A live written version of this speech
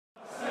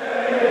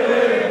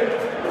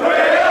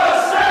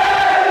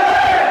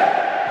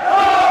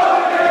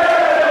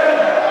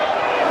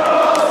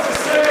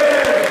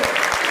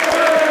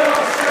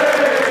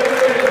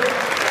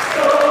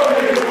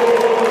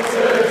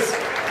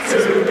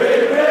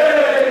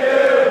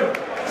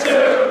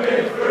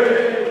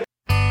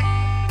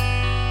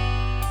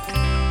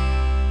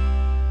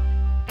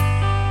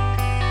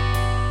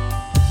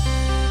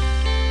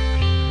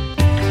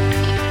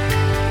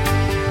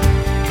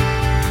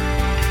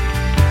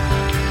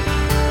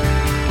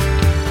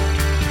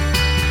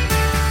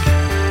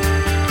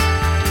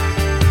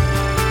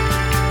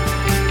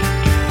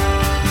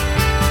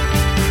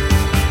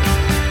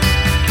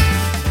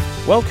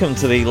Welcome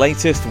to the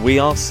latest We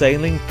Are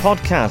Sailing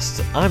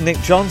podcast. I'm Nick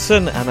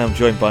Johnson and I'm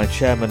joined by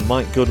Chairman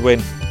Mike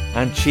Goodwin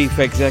and Chief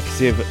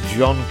Executive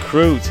John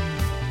Crute.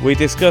 We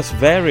discuss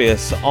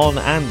various on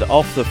and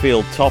off the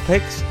field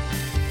topics.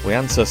 We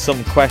answer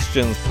some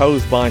questions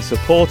posed by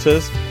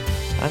supporters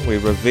and we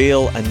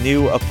reveal a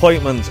new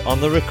appointment on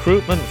the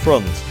recruitment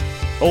front.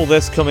 All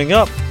this coming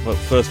up, but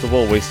first of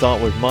all we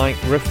start with Mike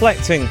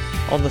reflecting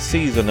on the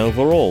season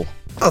overall.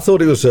 I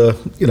thought it was a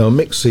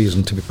mixed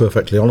season, to be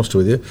perfectly honest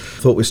with you. I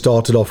thought we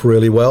started off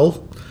really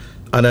well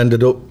and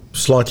ended up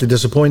slightly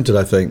disappointed,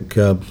 I think,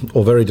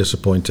 or very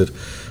disappointed.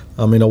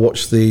 I mean, I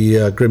watched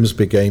the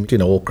Grimsby game,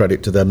 all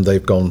credit to them,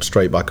 they've gone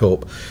straight back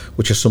up,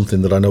 which is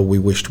something that I know we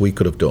wished we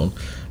could have done.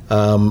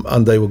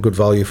 And they were good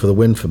value for the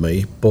win for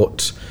me,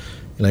 but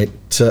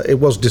it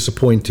was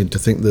disappointing to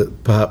think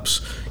that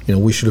perhaps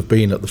we should have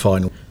been at the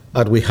final.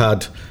 Had we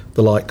had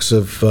the likes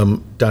of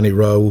Danny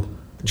Rowe,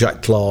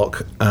 Jack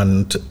Clark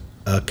and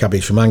Kabi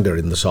Shamanga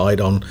in the side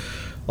on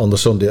the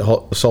Sunday at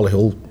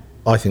Solihull,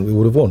 I think we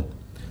would have won.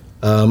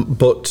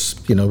 But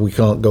we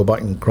can't go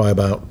back and cry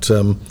about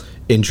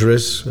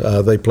injuries.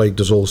 They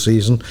plagued us all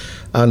season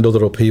and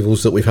other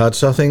upheavals that we've had.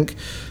 So I think,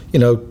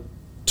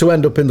 to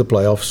end up in the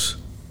playoffs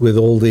with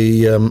all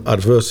the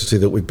adversity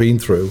that we've been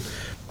through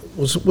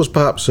was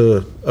perhaps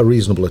a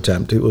reasonable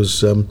attempt. It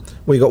was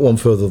we got one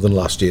further than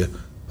last year.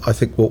 I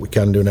think what we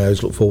can do now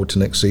is look forward to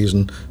next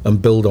season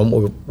and build on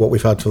what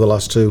we've had for the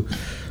last two.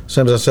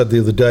 Same as I said the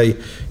other day,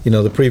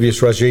 the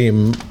previous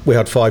regime, we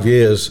had 5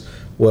 years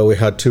where we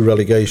had 2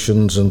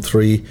 relegations and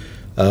 3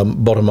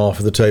 bottom half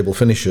of the table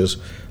finishers.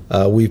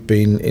 We've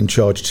been in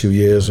charge 2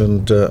 years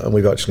and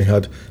we've actually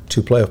had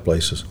 2 playoff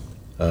places.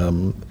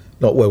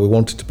 Not where we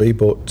wanted to be,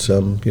 but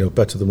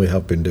better than we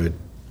have been doing.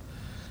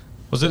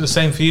 Was it the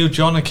same for you,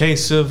 John? A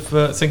case of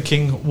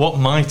thinking what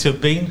might have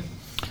been?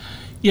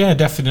 Yeah,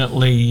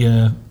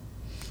 definitely.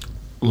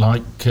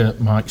 Like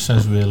Mike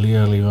says, really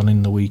earlier on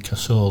in the week, I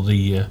saw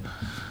the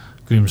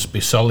Grimsby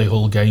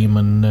Solihull game,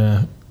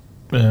 and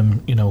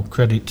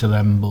credit to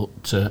them.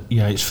 But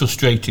it's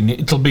frustrating.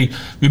 It'll be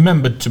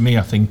remembered to me,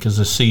 I think, as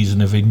a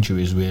season of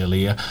injuries,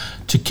 really,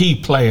 to key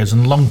players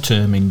and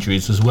long-term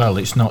injuries as well.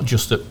 It's not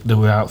just that they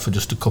were out for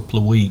just a couple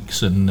of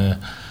weeks, and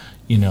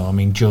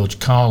George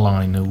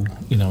Carline, who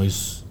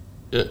is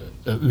at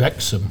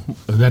Wrexham,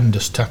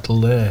 horrendous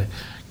tackle there.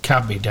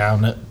 Cabby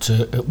down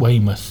at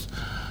Weymouth.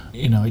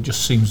 It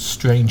just seems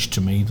strange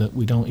to me that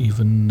we don't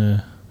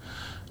even,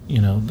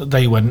 that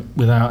they went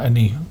without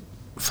any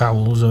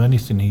fouls or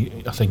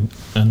anything, I think,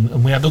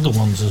 and we had other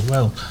ones as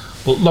well.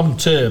 But long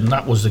term,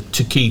 that was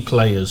to key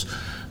players,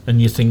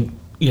 and you think,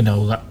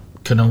 that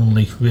can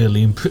only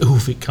really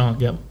improve. It can't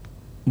get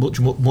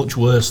much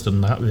worse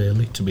than that,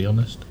 really, to be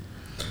honest.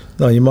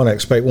 No, you might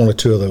expect 1 or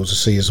 2 of those a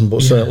season,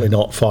 but certainly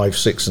not 5,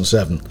 6 and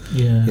 7.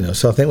 Yeah.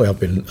 So I think we have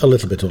been a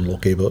little bit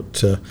unlucky,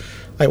 but I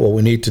think what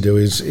we need to do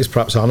is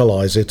perhaps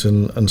analyse it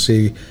and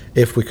see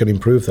if we can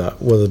improve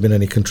that, whether there have been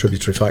any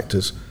contributory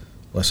factors.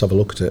 Let's have a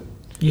look at it.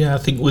 Yeah, I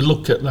think we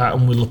look at that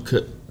and we look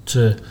at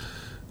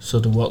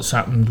sort of what's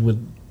happened with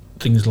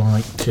things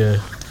like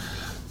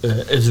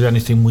is there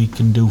anything we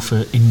can do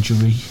for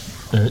injury,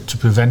 to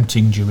prevent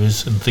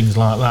injuries and things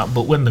like that.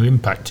 But when they're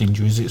impact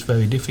injuries, it's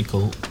very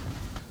difficult.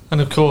 And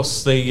of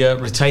course the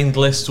retained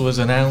list was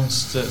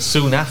announced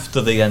soon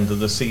after the end of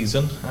the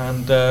season,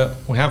 and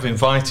we have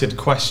invited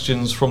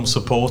questions from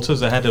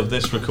supporters ahead of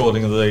this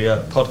recording of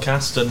the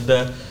podcast,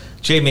 and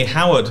Jamie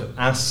Howard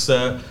asks,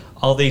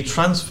 are the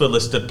transfer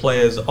listed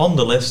players on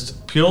the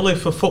list purely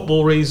for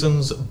football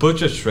reasons,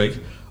 budgetary,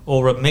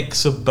 or a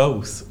mix of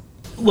both?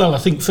 Well, I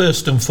think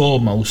first and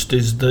foremost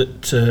is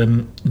that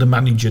the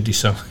manager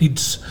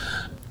decides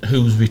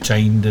who's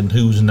retained and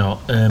who's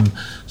not.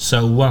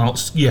 So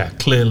whilst,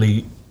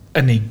 clearly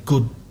any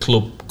good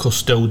club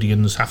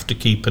custodians have to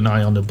keep an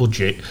eye on a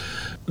budget,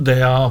 they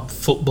are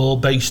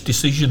football-based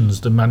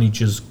decisions. The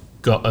manager's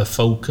got a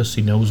focus,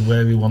 he knows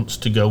where he wants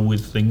to go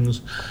with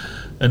things,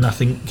 and I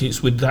think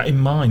it's with that in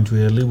mind,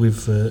 really.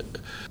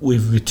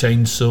 We've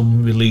retained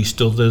some,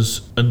 released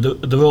others, and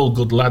they're all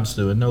good lads.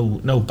 There are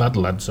no bad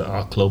lads at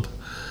our club.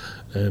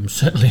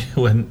 Certainly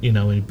when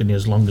you've been here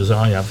as long as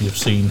I have, you've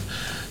seen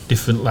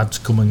different lads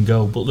come and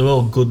go, but they're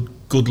all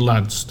good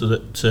lads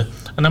that,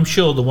 and I'm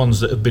sure the ones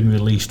that have been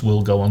released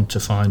will go on to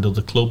find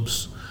other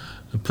clubs,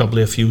 and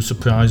probably a few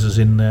surprises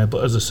in there.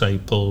 But as I say,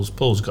 Paul's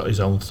got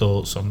his own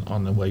thoughts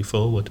on the way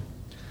forward.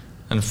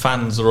 And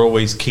fans are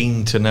always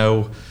keen to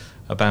know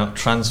about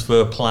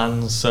transfer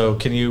plans, so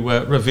can you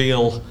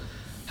reveal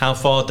how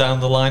far down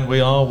the line we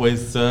are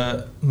with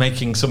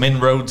making some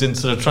inroads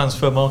into the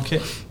transfer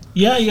market?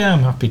 Yeah,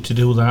 I'm happy to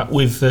do that.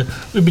 We've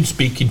been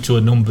speaking to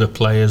a number of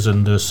players,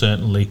 and there's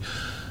certainly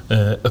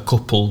a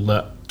couple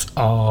that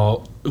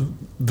are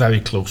very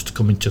close to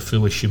coming to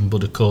fruition.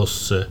 But of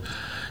course,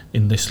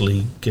 in this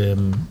league,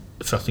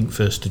 I think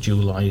 1st of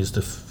July is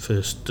the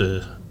first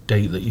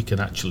date that you can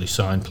actually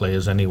sign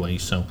players anyway.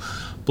 So,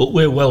 but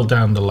we're well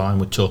down the line.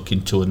 We're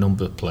talking to a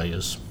number of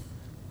players.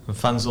 And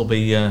fans will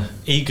be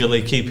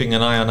eagerly keeping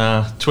an eye on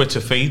our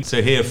Twitter feed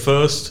to hear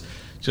first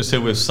just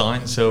who we've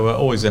signed. So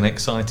always an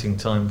exciting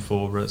time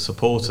for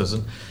supporters.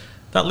 And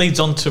that leads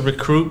on to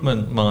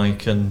recruitment,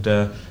 Mike. And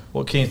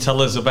what can you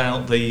tell us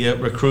about the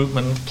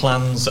recruitment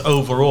plans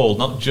overall?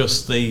 Not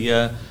just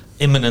the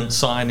imminent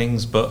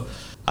signings, but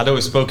I'd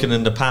always spoken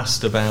in the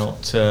past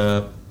about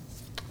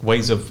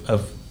ways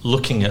of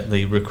looking at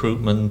the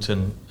recruitment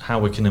and how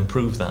we can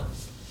improve that.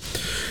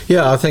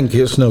 Yeah, I think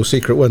it's no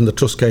secret when the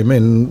trust came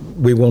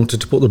in, we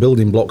wanted to put the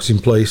building blocks in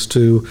place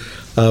to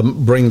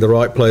bring the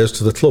right players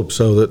to the club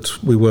so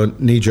that we weren't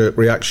knee-jerk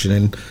reaction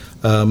in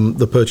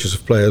the purchase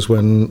of players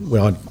when we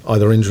had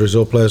either injuries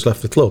or players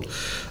left the club.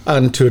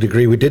 And to a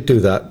degree we did do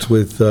that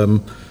with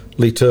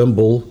Lee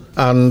Turnbull,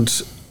 and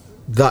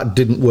that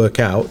didn't work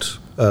out,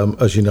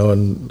 as you know,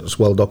 and it's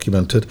well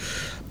documented.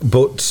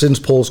 But since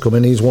Paul's come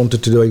in, he's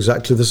wanted to do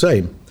exactly the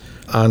same.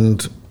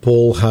 And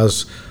Paul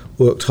has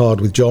worked hard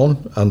with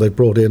John, and they've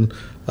brought in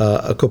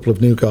a couple of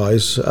new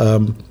guys.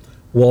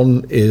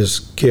 One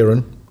is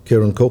Kieran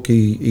Cook.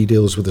 He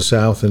deals with the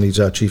South, and he's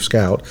our chief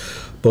scout.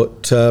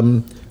 But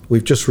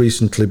we've just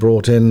recently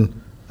brought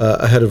in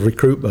a head of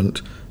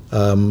recruitment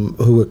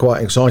who we're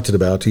quite excited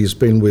about. He's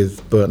been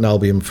with Burton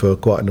Albion for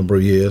quite a number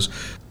of years,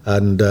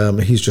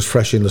 and he's just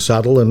fresh in the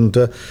saddle and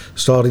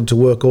starting to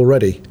work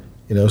already.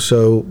 You know,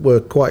 so we're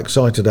quite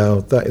excited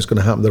how that is going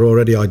to happen. They're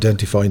already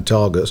identifying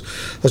targets.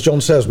 As John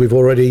says, we've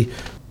already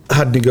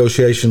had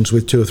negotiations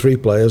with 2 or 3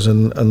 players,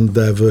 and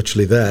they're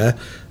virtually there.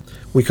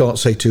 We can't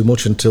say too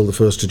much until the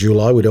 1st of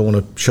July. We don't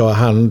want to show our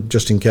hand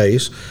just in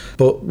case.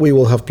 But we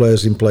will have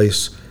players in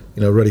place,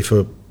 you know, ready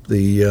for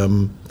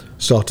the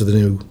start of the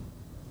new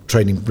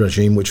training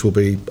regime, which will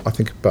be, I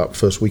think, about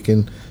first week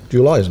in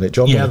July, isn't it,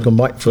 John? Yeah. We'll come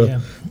back for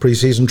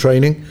pre-season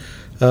training.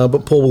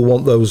 But Paul will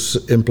want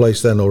those in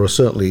place then, or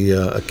certainly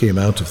a key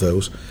amount of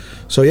those.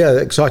 So yeah,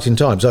 exciting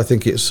times. I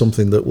think it's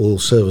something that will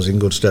serve us in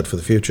good stead for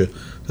the future,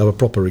 have a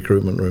proper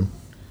recruitment room.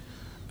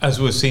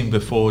 As we've seen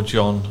before,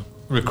 John,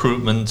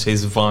 recruitment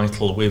is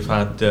vital. We've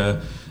had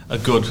a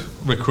good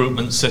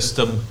recruitment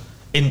system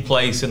in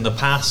place in the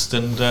past,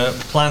 and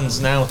plans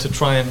now to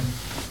try and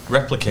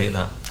replicate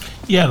that.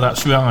 Yeah,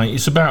 that's right.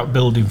 It's about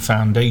building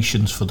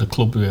foundations for the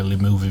club really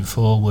moving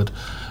forward,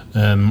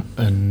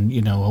 and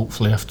you know,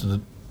 hopefully after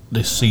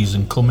this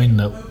season coming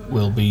that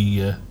we'll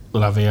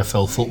have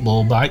AFL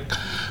football back,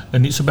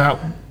 and it's about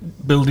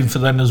building for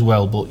them as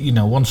well. But you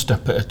know, one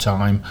step at a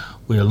time.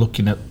 We're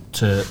looking at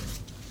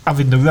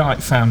having the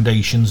right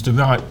foundations, the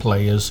right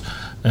players,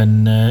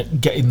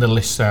 and getting the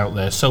lists out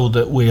there so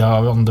that we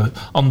are on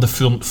the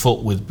front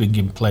foot with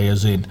bringing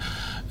players in.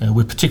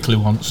 We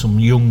particularly want some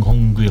young,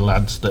 hungry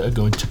lads that are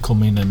going to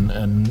come in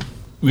and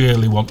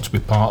really want to be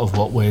part of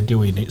what we're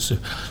doing. It's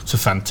a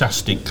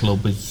fantastic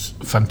club, it's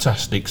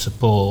fantastic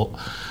support,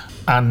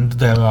 and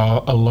there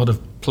are a lot of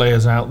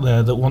players out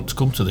there that want to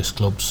come to this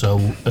club.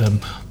 So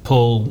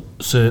Paul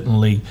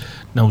certainly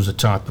knows the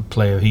type of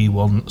player he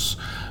wants,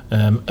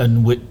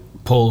 and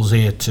Paul's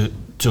here to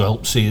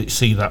help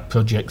see that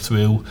project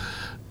through.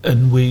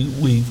 And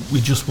we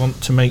just want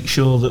to make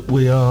sure that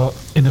we are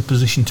in a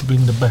position to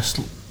bring the best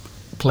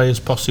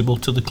players possible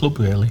to the club,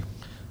 really.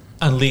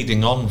 And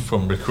leading on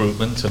from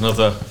recruitment,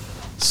 another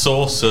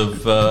source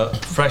of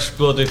fresh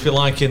blood, if you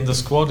like, in the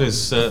squad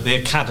is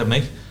the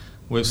academy.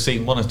 We've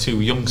seen 1 or 2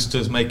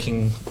 youngsters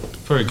making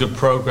very good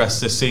progress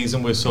this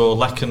season. We saw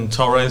Lekan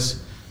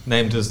Torres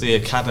named as the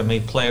Academy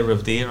Player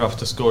of the Year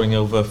after scoring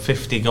over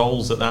 50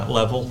 goals at that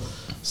level.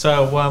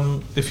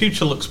 So the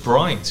future looks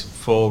bright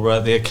for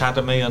the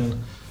academy,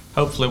 and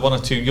hopefully 1 or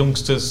 2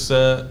 youngsters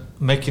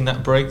making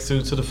that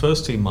breakthrough to the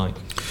first team, Mike.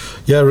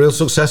 Yeah, real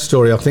success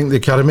story, I think, the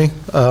academy.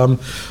 I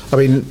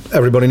mean,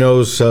 everybody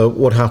knows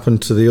what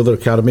happened to the other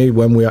academy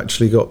when we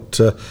actually got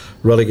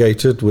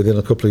relegated. Within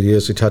a couple of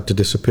years it had to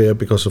disappear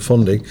because of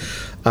funding,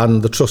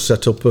 and the trust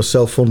set up a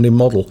self-funding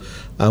model,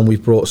 and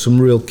we've brought some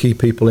real key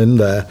people in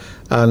there,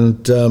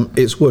 and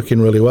it's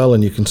working really well.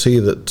 And you can see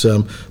that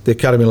the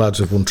academy lads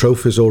have won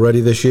trophies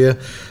already this year,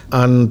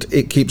 and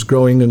it keeps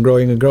growing and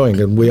growing and growing,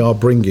 and we are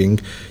bringing,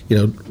 you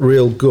know,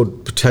 real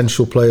good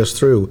potential players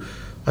through.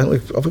 I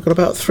think we've got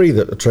about 3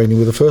 that are training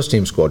with the first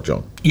team squad,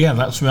 John. Yeah,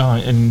 that's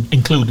right, and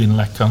including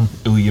Lekan,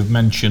 who you've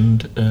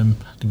mentioned. I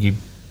think he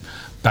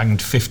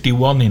banged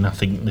 51 in, I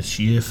think, this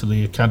year for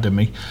the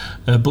academy.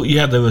 But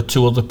yeah, there are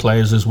 2 other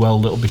players as well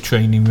that will be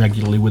training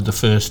regularly with the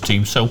first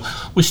team. So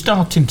we're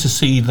starting to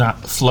see that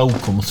flow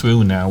come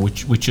through now,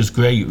 which is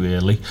great,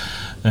 really.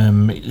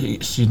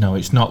 It's, you know,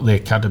 it's not the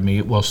academy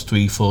it was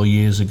 3-4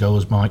 years ago,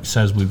 as Mike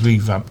says. We've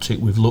revamped it,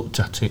 we've looked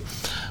at it.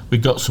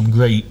 We've got some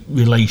great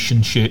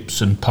relationships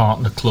and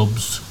partner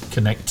clubs,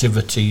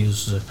 connectivity,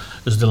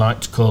 as they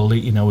like to call it.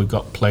 You know, we've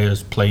got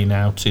players playing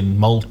out in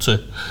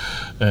Malta.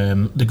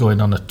 They're going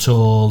on a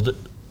tour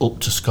up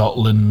to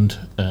Scotland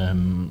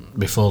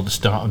before the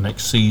start of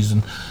next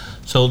season.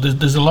 So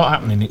there's a lot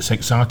happening. It's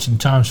exciting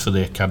times for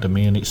the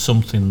academy, and it's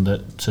something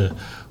that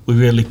we're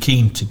really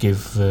keen to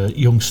give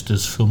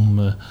youngsters from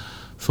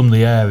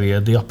the area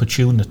the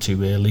opportunity,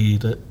 really,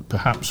 that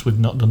perhaps we've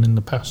not done in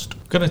the past.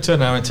 We're going to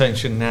turn our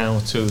attention now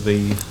to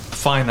the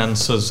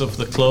finances of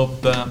the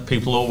club.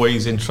 People are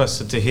always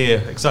interested to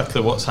hear exactly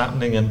what's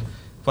happening and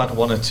I've had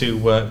one or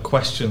two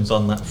questions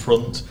on that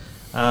front.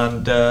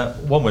 And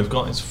one we've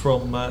got is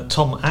from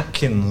Tom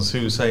Atkins,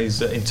 who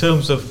says, in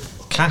terms of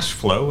cash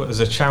flow as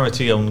a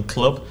charity-owned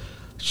club,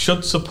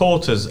 should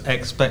supporters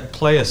expect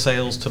player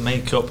sales to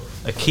make up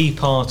a key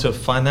part of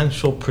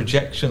financial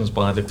projections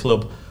by the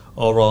club,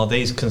 or are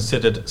these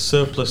considered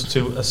surplus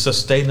to a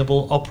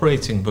sustainable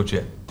operating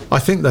budget? I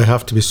think they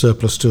have to be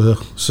surplus to a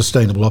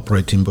sustainable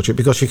operating budget,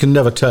 because you can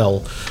never tell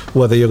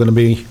whether you're going to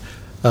be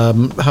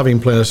having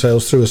player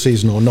sales through a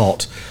season or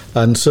not.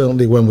 And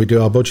certainly when we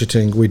do our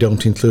budgeting, we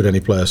don't include any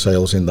player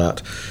sales in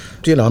that.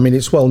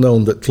 It's well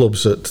known that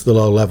clubs at the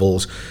low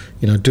levels,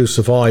 do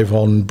survive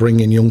on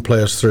bringing young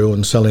players through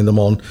and selling them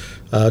on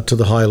to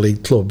the higher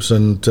league clubs.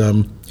 And,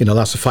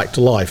 that's a fact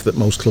of life that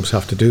most clubs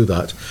have to do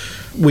that.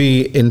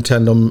 We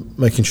intend on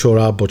making sure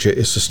our budget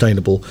is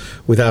sustainable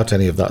without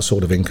any of that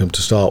sort of income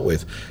to start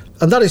with.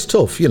 And that is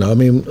tough. At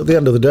the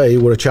end of the day,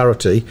 we're a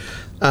charity,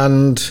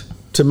 and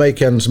to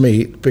make ends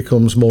meet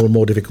becomes more and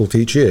more difficult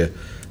each year.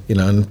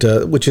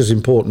 Which is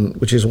important,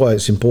 which is why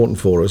it's important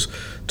for us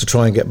to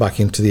try and get back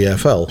into the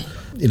EFL.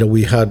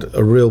 We had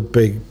a real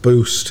big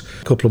boost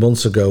a couple of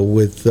months ago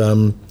with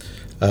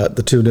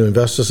the two new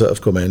investors that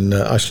have come in,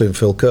 Ashley and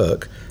Phil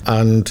Kirk,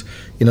 and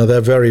they're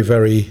very,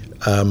 very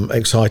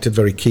excited,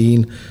 very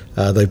keen.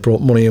 They've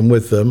brought money in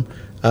with them,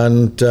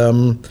 and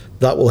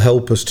that will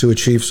help us to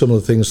achieve some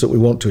of the things that we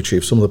want to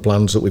achieve, some of the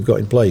plans that we've got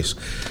in place.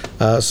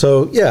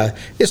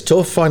 It's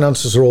tough.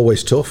 Finances are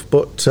always tough,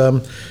 but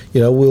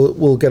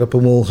we'll get up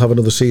and we'll have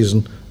another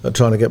season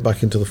trying to get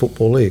back into the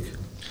Football League.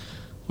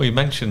 Well, you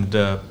mentioned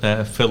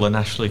Phil and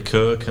Ashley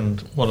Kirk,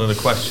 and one of the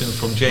questions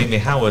from Jamie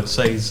Howard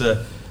says,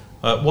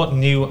 what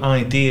new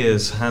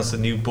ideas has the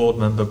new board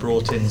member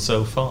brought in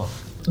so far?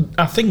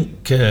 I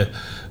think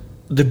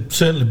they've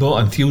certainly brought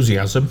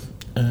enthusiasm.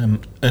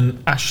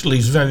 And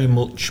Ashley's very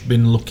much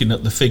been looking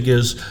at the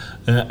figures,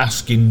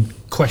 asking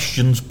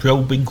questions,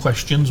 probing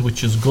questions,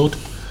 which is good.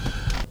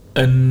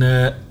 And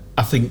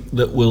I think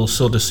that we'll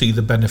sort of see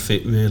the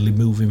benefit really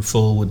moving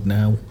forward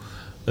now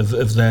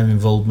of their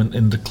involvement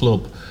in the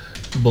club.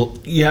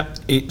 But yeah,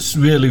 it's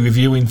really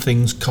reviewing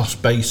things,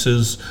 cost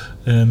bases,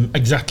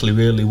 exactly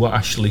really what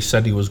Ashley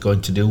said he was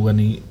going to do when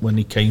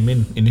he came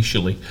in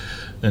initially,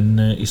 and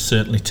he's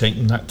certainly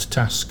taken that to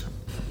task.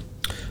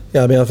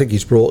 Yeah, I think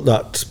he's brought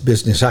that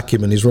business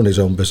acumen. He's run his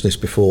own business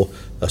before,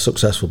 a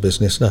successful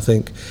business, and I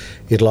think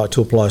he'd like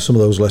to apply some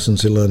of those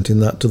lessons he learnt in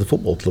that to the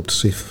football club to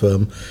see if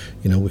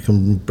we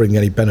can bring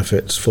any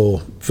benefits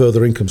for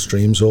further income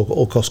streams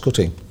or cost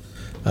cutting.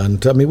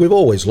 And we've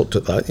always looked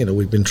at that.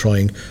 We've been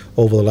trying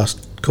over the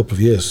last couple of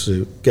years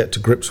to get to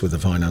grips with the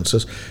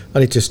finances,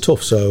 and it is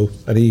tough. So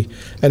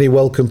any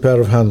welcome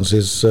pair of hands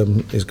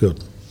is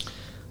good.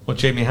 Well,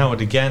 Jamie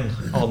Howard again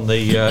on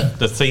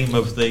the theme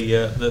of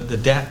the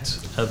debt,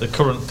 the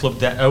current club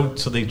debt owed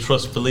to the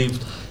trust.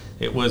 Believed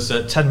it was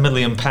 £10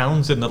 million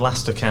in the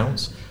last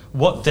accounts.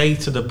 What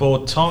date are the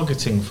board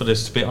targeting for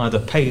this to be either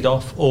paid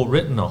off or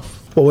written off?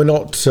 Well, we're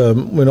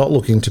not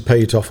looking to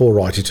pay it off or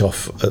write it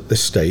off at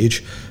this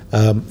stage.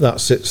 That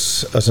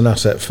sits as an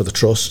asset for the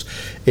trust.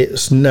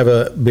 It's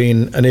never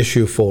been an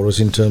issue for us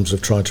in terms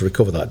of trying to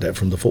recover that debt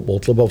from the football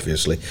club.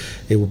 Obviously,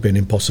 it would be an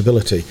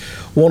impossibility.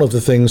 One of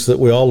the things that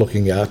we are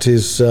looking at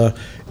is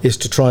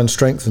to try and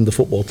strengthen the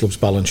football club's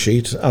balance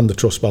sheet and the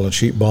trust balance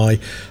sheet by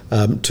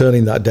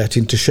turning that debt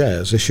into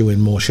shares, issuing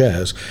more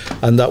shares,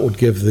 and that would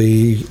give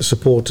the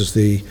supporters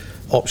the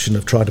option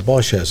of trying to buy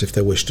shares if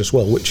they wished as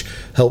well, which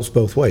helps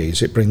both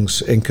ways. It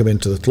brings income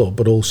into the club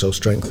but also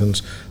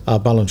strengthens our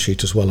balance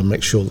sheet as well and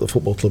makes sure that the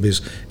football club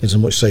is in a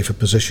much safer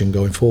position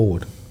going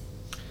forward.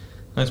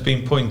 It's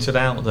been pointed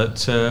out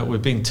that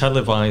we've been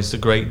televised a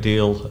great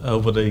deal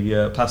over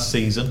the past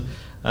season.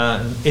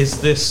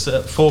 Is this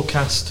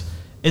forecast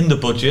in the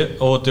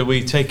budget, or do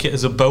we take it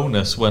as a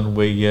bonus when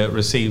we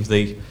receive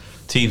the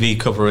TV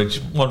coverage?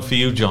 One for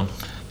you, John.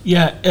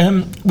 Yeah,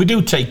 we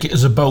do take it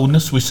as a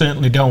bonus. We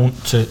certainly don't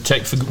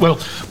take for... Well,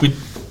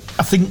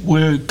 I think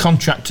we're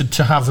contracted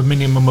to have a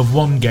minimum of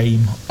one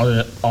game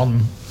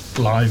on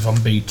live on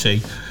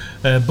BT.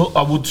 But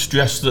I would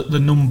stress that the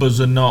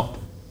numbers are not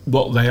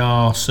what they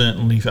are,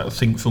 certainly, I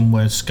think, from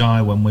where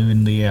Sky when we're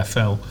in the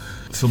EFL.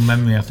 From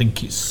memory, I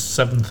think it's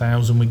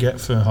 7,000 we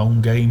get for a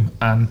home game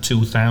and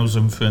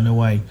 2,000 for an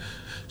away.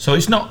 So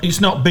it's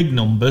not big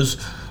numbers.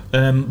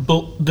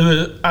 But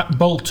there are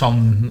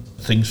bolt-on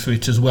things for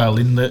it as well,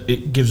 in that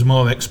it gives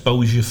more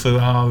exposure for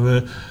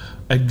our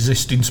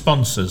existing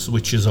sponsors,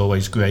 which is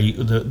always great,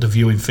 the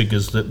viewing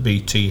figures that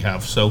BT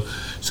have. So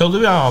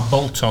there are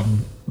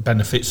bolt-on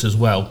benefits as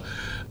well.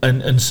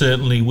 And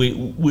certainly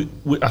we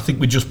I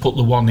think we just put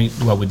the one in,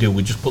 well,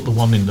 we just put the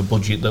one in the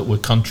budget that we're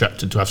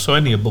contracted to have. So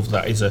any above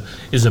that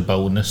is a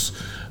bonus,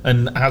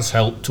 and has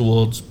helped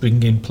towards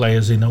bringing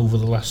players in over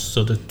the last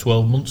sort of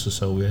 12 months or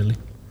so, really.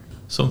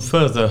 Some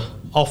further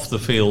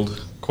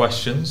off-the-field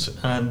questions,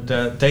 and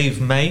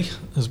Dave May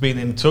has been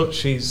in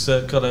touch. He's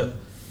got a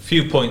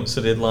few points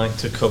that he'd like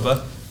to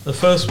cover. The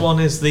first one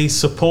is the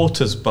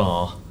supporters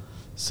bar.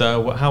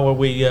 So how are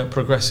we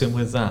progressing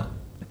with that?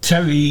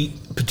 Terry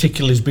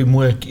particularly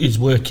is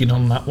working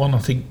on that one. I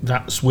think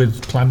that's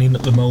with planning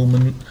at the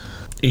moment.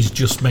 He's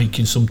just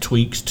making some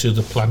tweaks to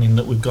the planning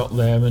that we've got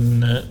there,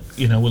 and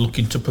we're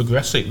looking to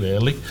progress it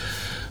really.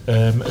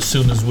 As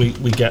soon as we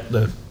get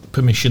the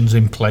permissions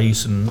in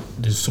place, and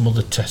there's some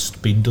other tests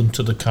being done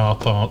to the car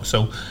park,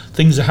 so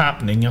things are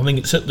happening. I think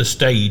it's at the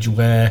stage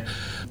where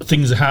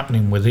things are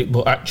happening with it,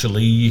 but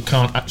actually you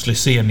can't actually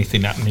see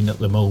anything happening at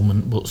the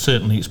moment, but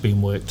certainly it's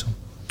being worked on.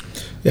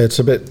 Yeah, it's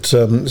a bit.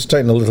 It's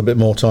taken a little bit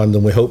more time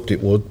than we hoped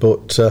it would,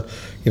 but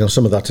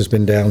some of that has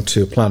been down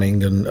to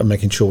planning and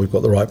making sure we've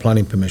got the right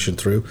planning permission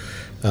through.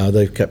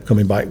 They've kept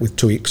coming back with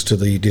tweaks to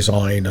the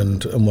design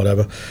and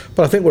whatever,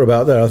 but I think we're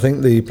about there. I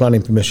think the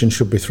planning permission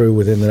should be through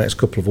within the next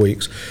couple of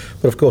weeks,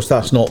 but of course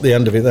that's not the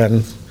end of it.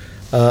 Then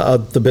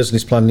the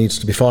business plan needs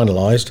to be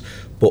finalised,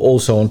 but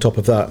also on top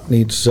of that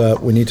we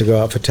need to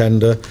go out for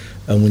tender,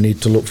 and we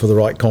need to look for the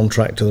right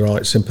contractor, the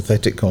right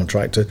sympathetic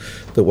contractor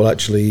that will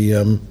actually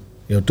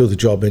do the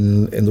job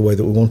in the way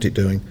that we want it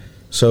doing.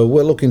 So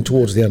we're looking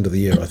towards the end of the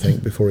year, I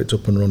think, before it's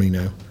up and running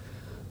now.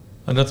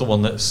 Another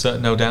one that's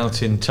no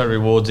doubt in Terry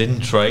Ward's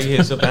in-tray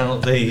is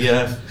about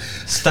the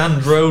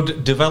Stand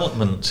Road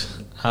development,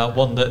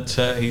 one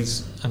that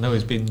he's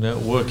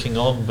been working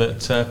on,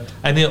 but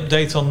any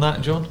update on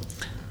that, John?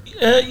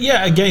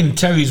 Again,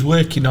 Terry's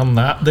working on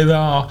that. There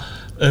are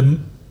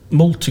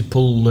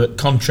multiple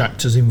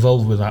contractors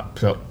involved with that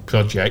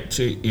project.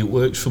 It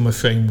works from a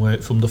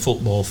framework from the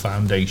Football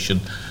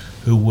Foundation,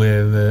 who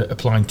we're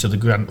applying to the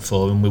grant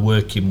for, and we're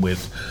working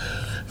with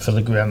for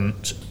the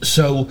grant.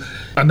 So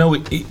I know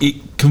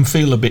it can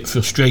feel a bit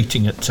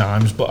frustrating at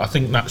times, but I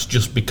think that's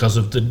just because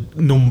of the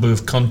number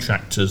of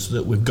contractors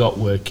that we've got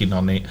working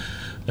on it,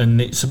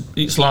 and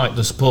it's like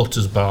the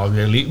supporters bar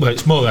really. Well,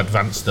 it's more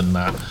advanced than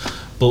that,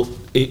 but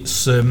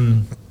it's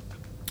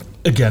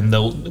again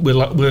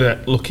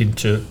we're looking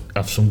to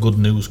have some good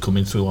news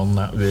coming through on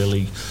that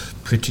really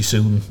pretty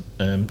soon.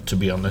 To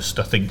be honest,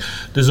 I think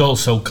there's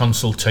also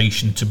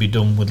consultation to be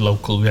done with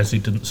local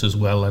residents as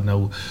well. I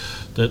know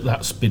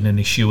that's been an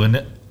issue,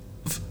 and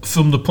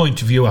from the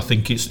point of view, I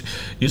think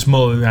it's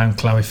more around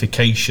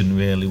clarification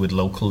really with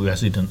local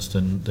residents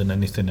than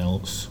anything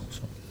else.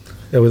 So.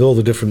 Yeah, with all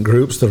the different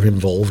groups that are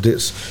involved,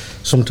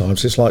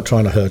 sometimes it's like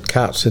trying to herd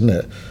cats, isn't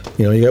it?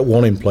 You get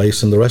one in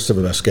place and the rest of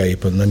them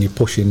escape, and then you're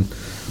pushing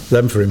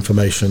them for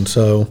information.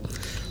 So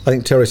I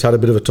think Terry's had a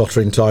bit of a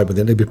tottering time with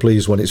it, and he'll be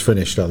pleased when it's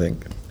finished, I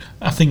think.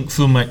 I think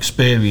from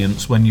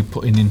experience, when you're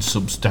putting in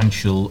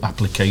substantial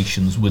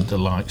applications with the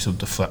likes of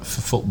the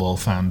Football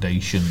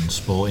Foundation,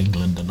 Sport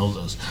England and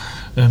others,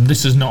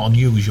 this is not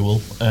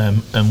unusual,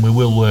 and we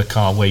will work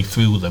our way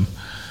through them.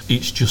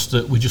 It's just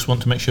that we just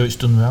want to make sure it's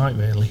done right,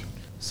 really.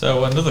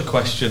 So another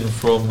question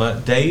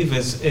from Dave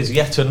is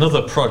yet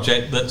another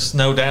project that's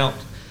no doubt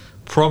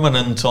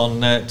prominent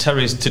on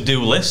Terry's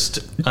to-do list,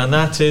 and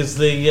that is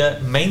the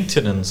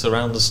maintenance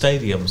around the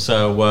stadium.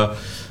 So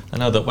I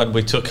know that when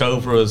we took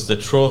over as the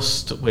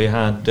trust, we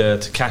had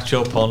to catch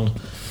up on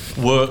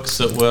works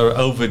that were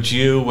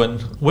overdue. And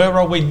where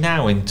are we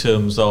now in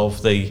terms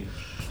of the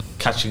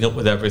catching up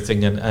with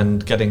everything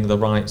and getting the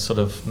right sort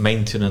of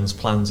maintenance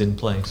plans in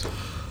place?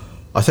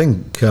 I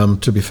think,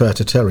 to be fair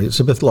to Terry, it's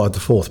a bit like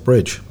the Forth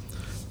Bridge.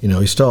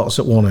 He starts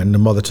at one end,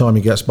 and by the time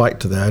he gets back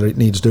to there, it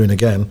needs doing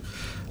again.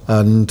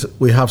 And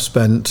we have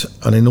spent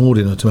an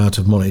inordinate amount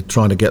of money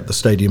trying to get the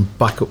stadium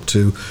back up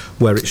to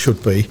where it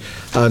should be.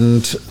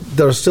 And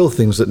there are still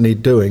things that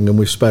need doing, and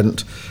we've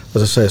spent,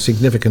 as I say, a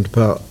significant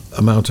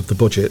amount of the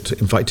budget,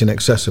 in fact in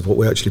excess of what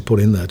we actually put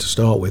in there to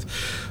start with.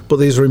 But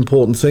these are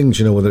important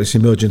things, whether it's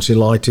emergency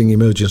lighting,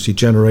 emergency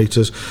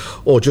generators,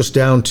 or just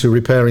down to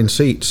repairing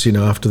seats,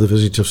 after the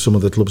visit of some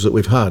of the clubs that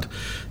we've had.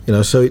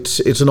 So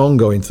it's an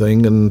ongoing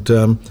thing, and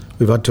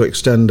we've had to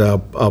extend our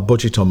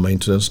budget on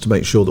maintenance to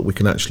make sure that we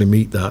can actually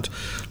meet that.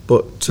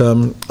 But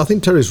I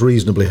think Terry's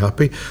reasonably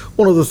happy.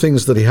 One of the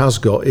things that he has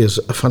got is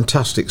a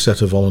fantastic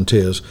set of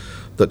volunteers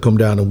that come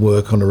down and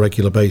work on a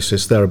regular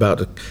basis. They're about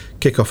to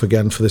kick off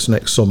again for this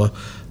next summer,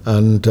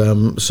 and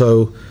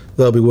so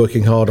they'll be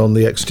working hard on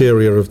the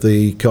exterior of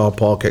the car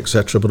park,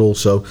 etc., but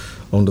also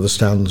under the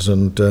stands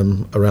and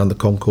around the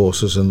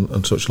concourses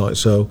and such like.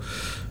 So,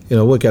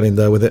 we're getting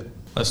there with it.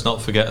 Let's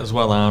not forget as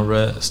well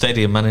our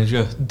stadium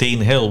manager, Dean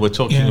Hill. We're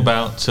talking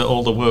about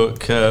all the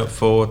work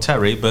for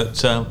Terry,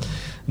 but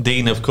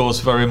Dean, of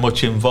course, very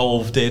much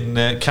involved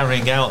in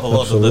carrying out a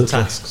lot of the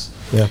tasks.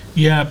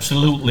 Yeah,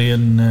 absolutely.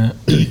 And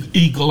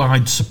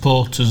eagle-eyed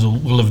supporters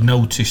will have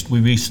noticed we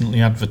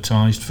recently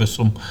advertised for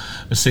some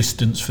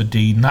assistance for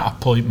Dean. That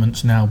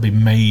appointment's now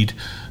been made,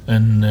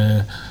 and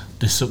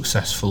the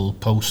successful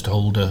post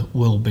holder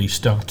will be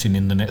starting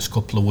in the next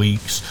couple of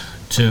weeks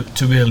to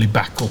really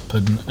back up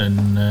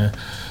and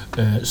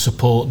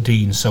support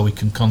Dean so he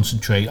can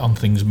concentrate on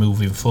things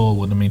moving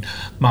forward. I mean,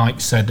 Mike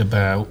said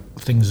about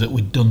things that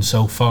we'd done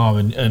so far,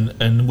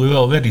 and we're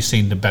already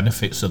seeing the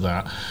benefits of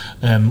that.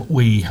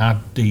 We had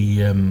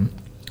the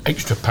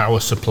extra power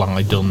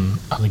supply done,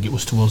 I think it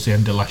was towards the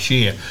end of last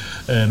year,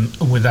 and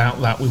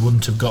without that we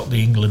wouldn't have got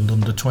the England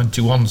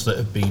under-21s that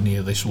have been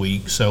here this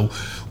week, so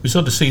we've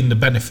sort of seen the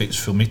benefits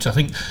from it. I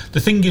think the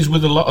thing is,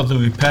 with a lot of the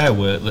repair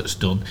work that's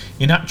done,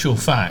 in actual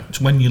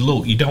fact, when you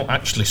look, you don't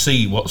actually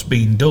see what's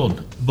been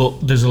done,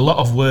 but there's a lot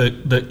of work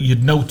that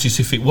you'd notice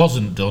if it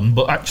wasn't done,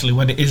 but actually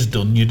when it is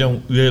done you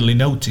don't really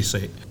notice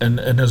it. And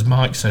as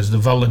Mike says, the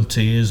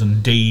volunteers,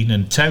 and Dean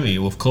and Terry,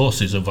 who of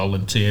course is a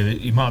volunteer,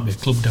 he might be a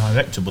club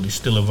director but he's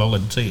still a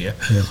volunteer.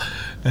 Yeah.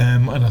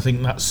 And I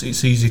think it's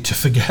easy to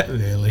forget,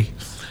 really.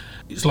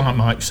 It's like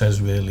Mike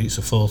says, really, it's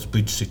a Forth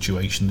Bridge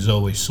situation. There's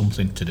always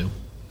something to do.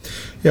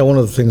 Yeah, one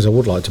of the things I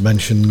would like to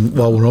mention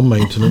while we're on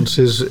maintenance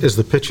is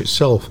the pitch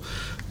itself.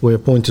 We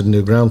appointed a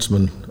new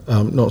groundsman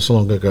not so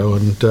long ago,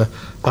 and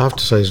I have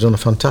to say he's done a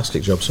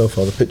fantastic job so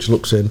far. The pitch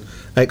looks in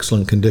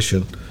excellent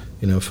condition,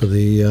 for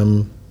the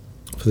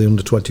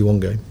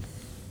under-21 game.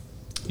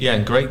 Yeah,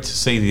 and great to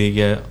see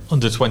the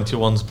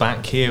under-21s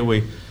back here.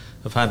 We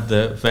have had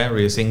the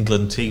various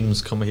England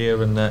teams come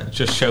here, and it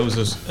just shows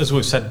us, as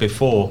we've said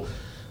before,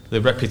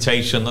 the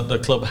reputation that the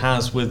club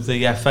has with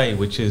the FA,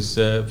 which is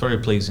very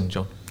pleasing,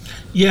 John.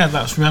 Yeah,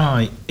 that's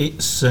right.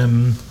 It's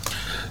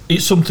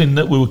something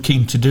that we were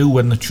keen to do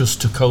when the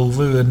Trust took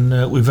over,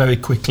 and we very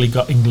quickly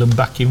got England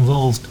back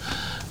involved.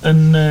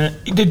 And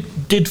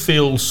it did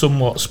feel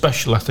somewhat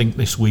special, I think,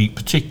 this week,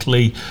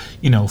 particularly,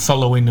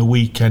 following a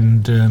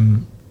weekend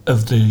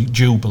of the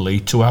Jubilee,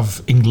 to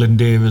have England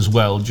here as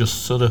well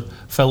just sort of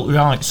felt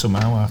right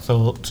somehow. I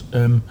thought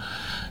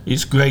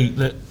it's great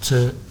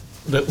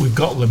that we've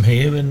got them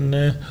here,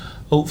 and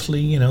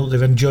hopefully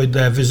they've enjoyed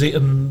their visit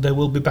and they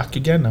will be back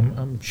again.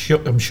 I'm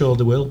sure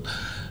they will.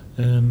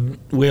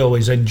 We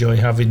always enjoy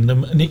having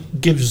them, and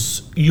it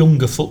gives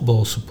younger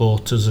football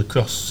supporters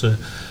across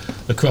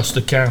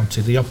the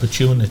county the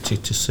opportunity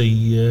to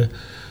see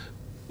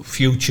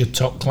future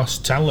top class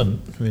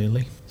talent,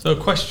 really. So a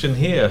question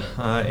here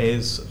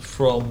is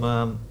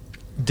from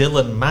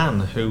Dylan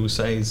Mann, who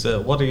says,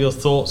 what are your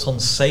thoughts on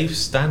safe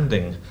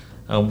standing,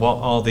 and what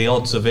are the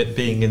odds of it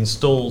being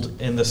installed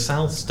in the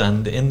South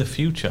Stand in the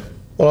future?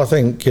 Well, I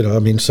think,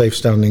 safe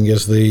standing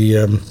is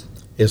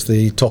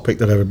the topic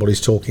that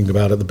everybody's talking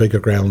about at the bigger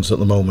grounds at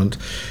the moment.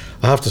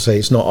 I have to say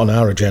it's not on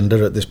our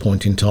agenda at this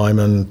point in time,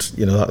 and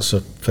that's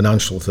a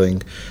financial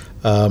thing,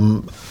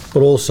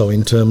 but also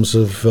in terms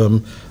of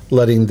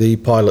letting the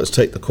pilots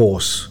take the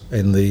course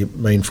in the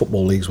main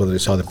football leagues, whether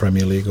it's either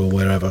Premier League or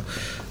wherever,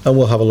 and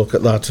we'll have a look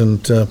at that.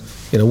 And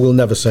we'll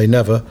never say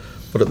never,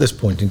 but at this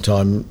point in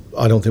time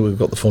I don't think we've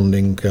got the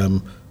funding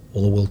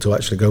or the will to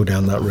actually go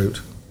down that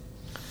route.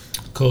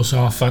 Of course,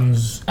 our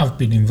fans have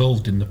been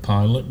involved in the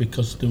pilot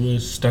because they were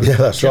standing. Yeah,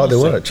 that's right. They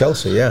were at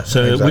Chelsea. Yeah,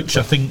 so exactly. Which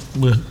I think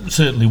were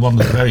certainly one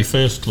of the very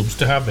first clubs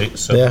to have it.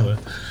 So,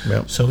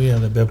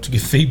 they'll be able to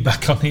give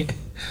feedback on it.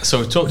 So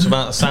we've talked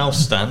about the South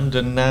Stand,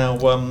 and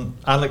now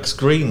Alex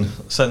Green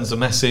sends a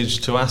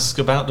message to ask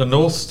about the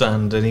North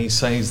Stand, and he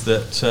says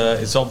that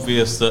it's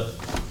obvious that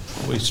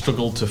we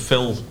struggle to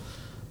fill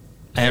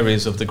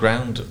areas of the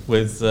ground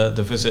with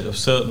the visit of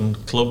certain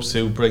clubs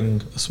who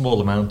bring a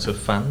small amount of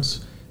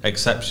fans.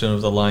 Exception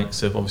of the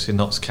likes of obviously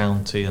Notts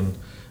County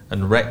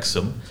and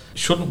Wrexham.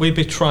 Shouldn't we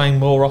be trying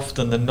more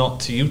often than not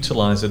to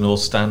utilise the North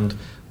Stand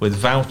with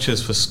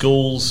vouchers for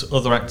schools,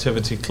 other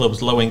activity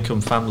clubs,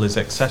 low-income families,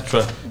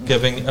 etc.,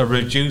 giving a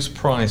reduced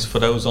price for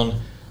those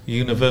on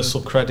universal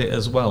credit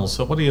as well?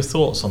 So what are your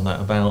thoughts on that,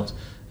 about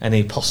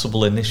any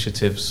possible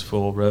initiatives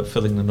for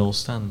filling the North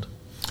Stand?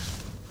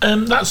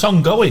 That's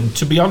ongoing.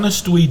 To be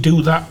honest, we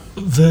do that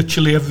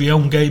virtually every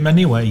home game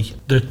anyway.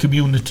 The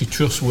Community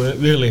Trust work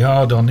really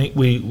hard on it.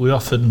 We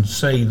often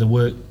say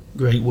the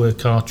great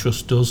work our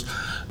trust does,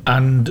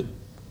 and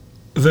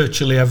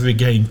virtually every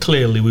game,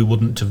 clearly we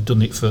wouldn't have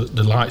done it for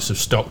the likes of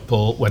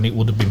Stockport when it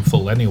would have been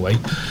full anyway,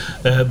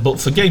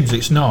 but for games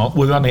it's not.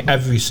 We're on it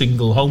every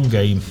single home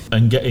game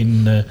and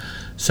getting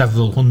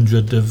several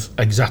hundred of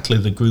exactly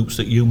the groups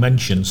that you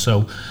mentioned,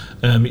 so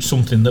it's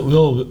something that we're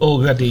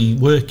already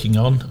working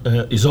on,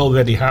 is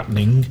already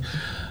happening,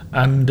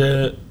 and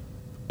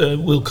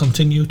we'll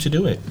continue to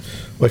do it.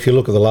 Well, if you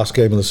look at the last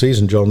game of the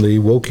season, John, the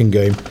Woking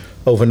game,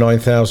 over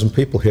 9,000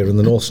 people here in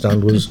the North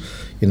Stand was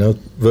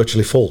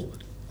virtually full.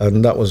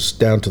 And that was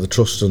down to the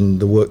trust and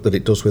the work that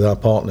it does with our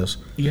partners.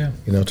 Yeah.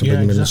 To bring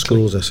them in the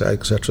schools,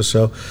 etc.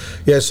 So,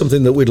 it's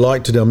something that we'd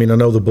like to do. I mean, I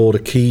know the board are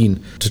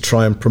keen to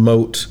try and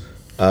promote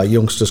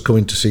youngsters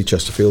coming to see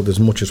Chesterfield as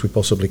much as we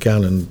possibly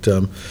can,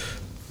 and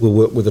we'll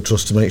work with the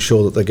trust to make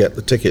sure that they get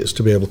the tickets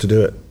to be able to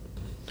do it.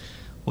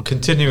 Well,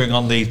 continuing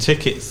on the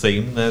ticket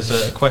theme, there's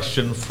a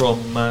question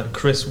from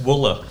Chris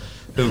Wooler,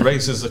 who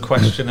raises the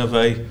question of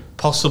a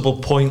possible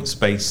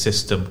points-based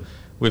system.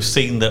 We've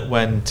seen that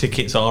when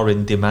tickets are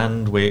in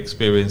demand, we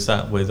experience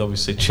that with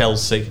obviously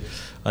Chelsea,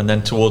 and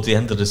then towards the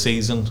end of the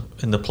season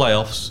in the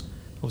playoffs,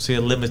 obviously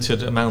a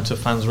limited amount of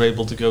fans were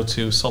able to go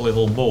to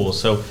Solihull Moors.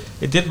 So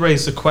it did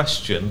raise the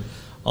question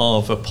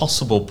of a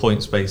possible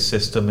points-based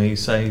system, he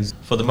says,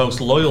 for the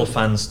most loyal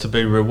fans to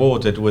be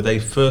rewarded with a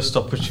first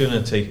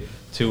opportunity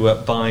to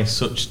buy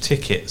such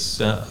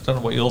tickets. I don't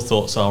know what your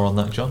thoughts are on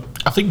that, John.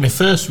 I think my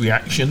first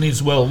reaction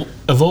is, well,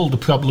 of all the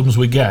problems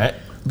we get,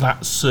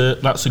 that's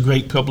a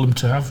great problem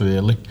to have,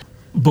 really.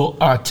 But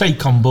I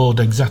take on board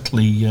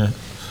exactly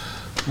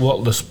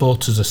what the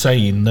supporters are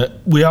saying, that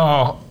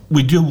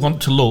we do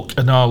want to look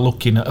and are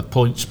looking at a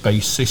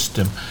points-based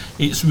system.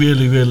 It's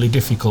really, really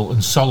difficult,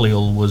 and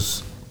Solihull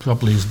was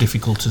probably as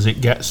difficult as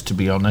it gets, to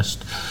be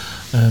honest.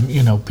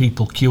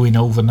 People queuing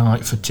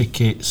overnight for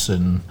tickets,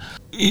 and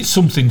it's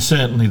something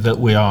certainly that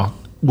we are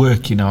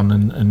working on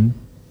and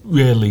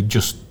really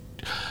just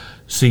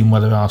seeing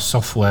whether our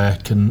software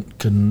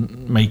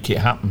can make it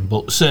happen.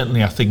 But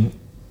certainly I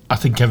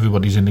think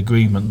everybody's in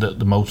agreement that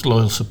the most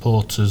loyal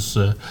supporters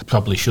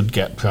probably should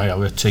get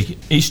priority.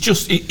 It's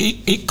just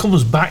it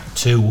comes back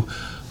to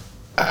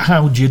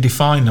how do you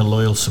define a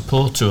loyal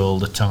supporter all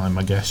the time,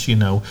 I guess,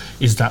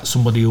 is that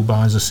somebody who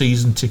buys a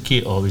season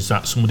ticket, or is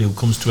that somebody who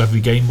comes to every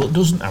game but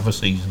doesn't have a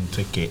season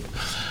ticket?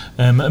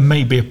 And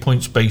maybe a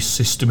points-based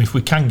system, if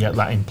we can get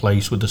that in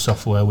place with the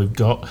software we've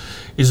got,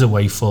 is a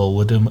way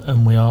forward,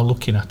 and we are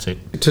looking at it.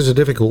 It is a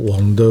difficult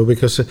one, though,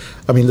 because,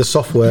 the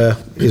software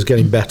is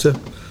getting better.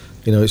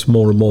 It's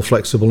more and more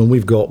flexible, and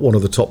we've got one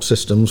of the top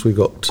systems. We've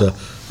got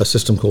a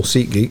system called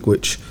SeatGeek,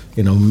 which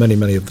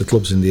many of the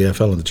clubs in the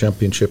EFL and the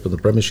Championship and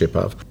the Premiership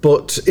have.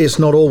 But it's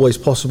not always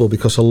possible,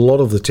 because a lot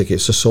of the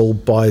tickets are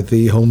sold by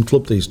the home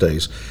club these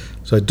days,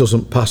 so it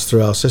doesn't pass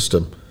through our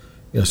system.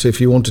 So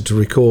if you wanted to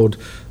record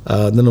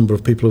the number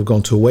of people who've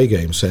gone to away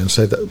games,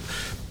 say that,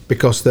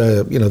 because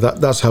they're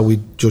that's how we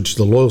judge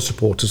the loyal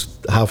supporters,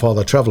 how far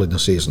they're travelling a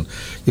season.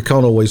 You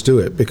can't always do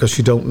it, because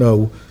you don't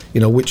know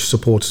which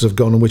supporters have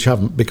gone and which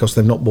haven't, because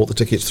they've not bought the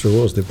tickets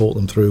through us, they've bought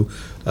them through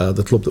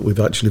the club that we've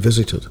actually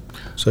visited.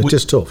 So it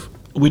is tough.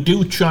 We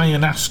do try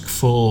and ask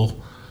for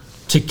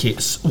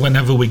tickets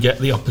whenever we get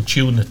the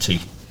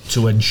opportunity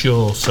to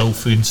ensure. So,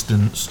 for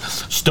instance,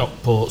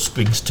 Stockport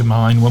springs to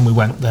mind. When we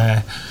went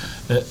there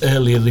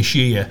earlier this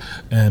year,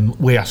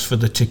 we asked for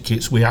the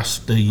tickets. We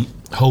asked the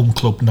home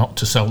club not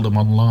to sell them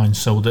online,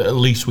 so that at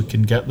least we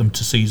can get them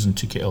to season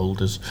ticket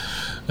holders,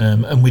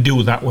 and we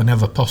do that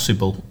whenever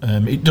possible.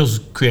 It does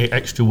create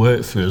extra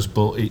work for us,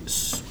 but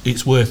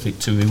it's worth it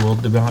to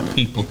reward the right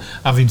people.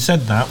 Having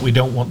said that, we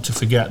don't want to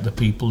forget the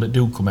people that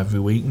do come every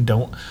week and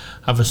don't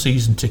have a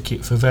season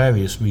ticket for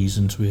various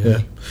reasons, really.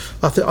 Yeah,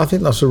 I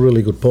think that's a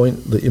really good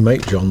point that you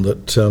make, John,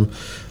 that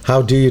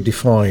how do you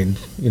define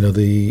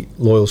the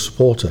loyal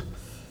supporter?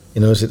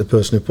 Is it the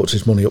person who puts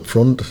his money up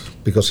front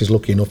because he's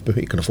lucky enough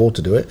he can afford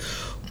to do it?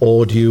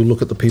 Or do you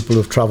look at the people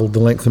who've travelled the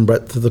length and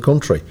breadth of the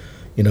country,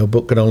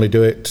 but can only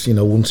do it,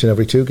 once in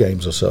every 2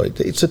 games or so?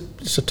 It's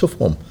a tough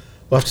one.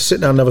 We'll have to sit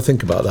down and have a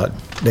think about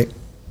that, Nick.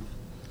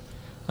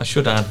 I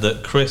should add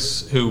that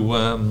Chris, who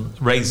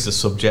raised the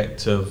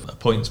subject of a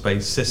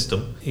points-based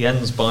system, he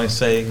ends by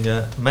saying,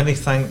 many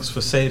thanks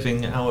for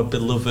saving our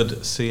beloved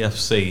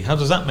CFC. How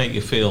does that make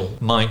you feel,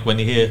 Mike, when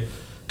you hear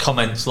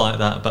comments like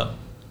that about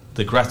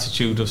the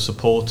gratitude of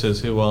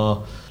supporters who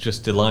are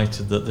just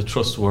delighted that the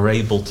Trust were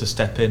able to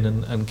step in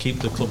and keep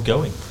the club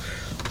going?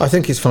 I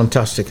think it's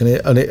fantastic, and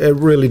it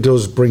really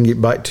does bring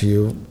it back to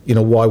you,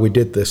 why we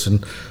did this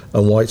and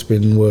why it's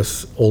been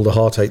worth all the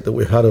heartache that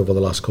we've had over the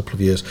last couple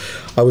of years.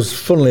 I was,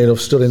 funnily enough,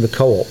 stood in the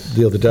Co-op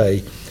the other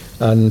day,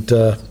 and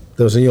there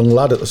was a young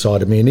lad at the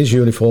side of me in his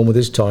uniform with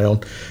his tie on.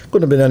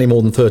 Couldn't have been any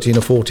more than 13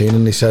 or 14,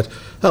 and he said,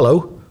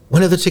 "Hello,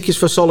 when are the tickets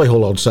for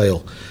Solihull on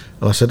sale?"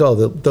 And I said,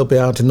 they'll be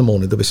out in the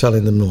morning, they'll be selling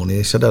in the morning.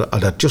 He said,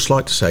 I'd just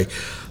like to say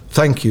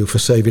thank you for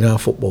saving our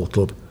football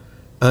club.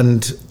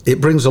 And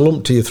it brings a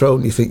lump to your throat,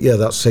 and you think, yeah,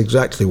 that's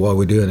exactly why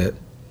we're doing it.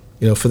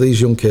 For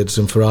these young kids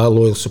and for our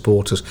loyal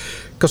supporters,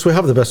 because we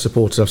have the best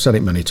supporters. I've said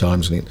it many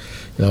times, and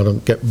I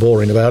don't get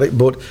boring about it,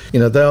 but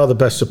they are the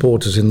best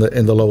supporters in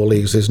the lower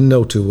leagues. There's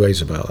no two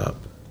ways about that.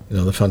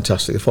 They're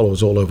fantastic. They follow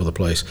us all over the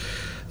place,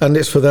 and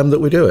it's for them that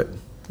we do it.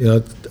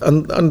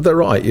 And they're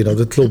right.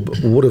 The club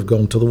would have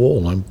gone to the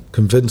wall. I'm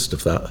convinced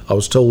of that. I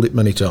was told it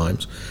many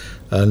times,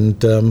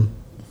 and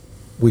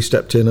we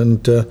stepped in,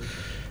 and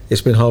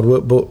it's been hard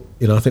work. But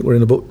I think we're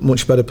in a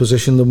much better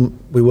position than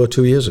we were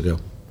 2 years ago.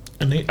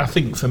 And I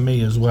think for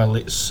me as well,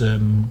 it's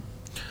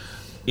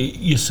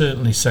you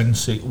certainly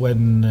sense it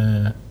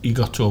when you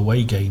got to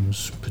away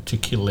games,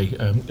 particularly.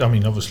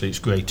 Obviously it's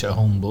great at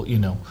home, but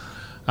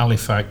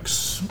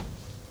Halifax,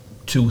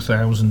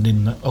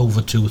 2,000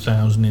 over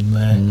 2,000 in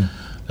there.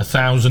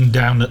 1,000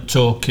 down at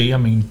Torquay.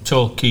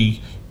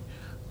 Torquay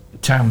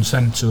town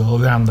centre,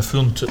 or around the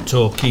front at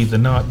Torquay the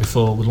night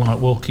before, was like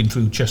walking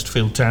through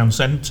Chesterfield town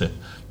centre,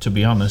 to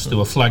be honest. There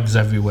were flags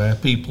everywhere,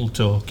 people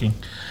talking,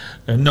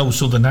 no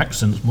southern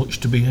accents much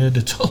to be heard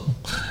at all.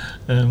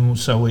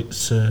 So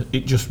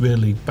it just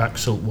really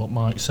backs up what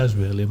Mike says,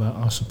 really, about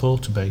our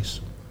supporter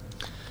base.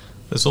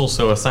 There's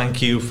also a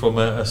thank you from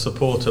a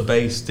supporter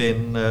based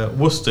in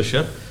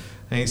Worcestershire.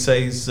 And he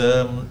says,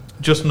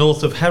 just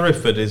north of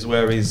Hereford is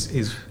where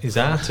he's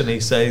at, and he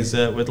says,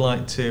 we'd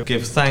like to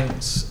give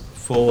thanks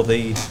for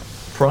the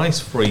price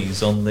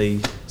freeze on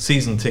the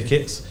season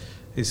tickets.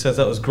 He says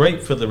that was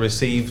great for the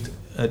received,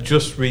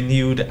 just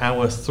renewed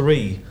our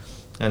 3.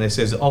 and it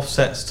says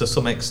offsets to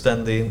some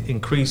extent the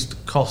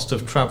increased cost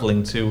of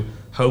travelling to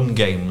home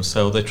games.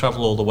 So they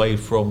travel all the way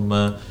from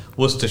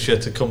Worcestershire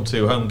to come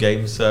to home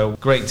games. So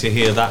great to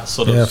hear that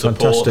sort of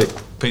support.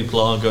 Fantastic. People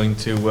are going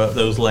to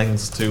those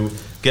lengths to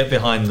get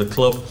behind the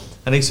club.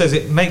 And he says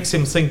it makes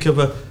him think of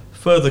a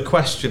further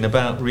question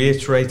about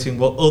reiterating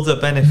what other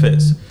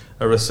benefits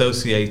are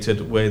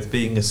associated with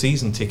being a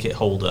season ticket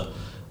holder.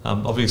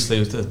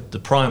 Obviously, the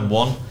prime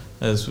one,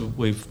 as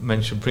we've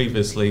mentioned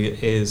previously,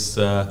 is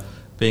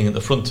being at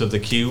the front of the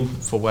queue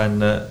for when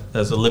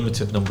there's a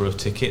limited number of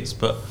tickets.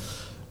 But,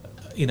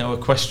 a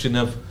question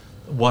of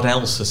what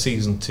else a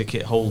season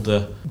ticket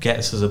holder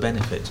gets as a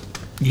benefit.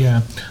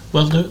 Yeah,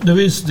 well, there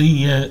is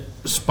the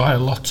Spire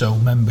Lotto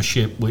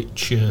membership,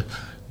 which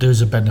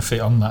there's a benefit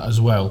on that as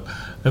well.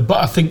 But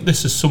I think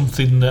this is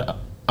something that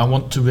I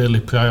want to really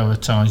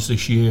prioritise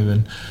this year,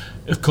 and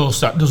of course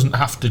that doesn't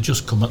have to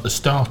just come at the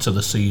start of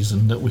the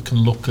season, that we can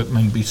look at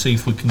maybe see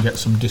if we can get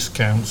some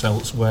discounts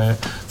elsewhere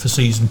for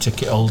season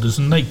ticket holders,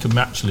 and they can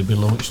actually be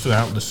launched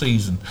throughout the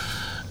season.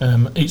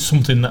 It's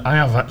something that I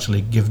have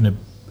actually given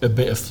a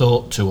bit of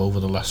thought to over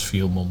the last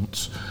few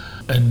months,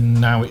 and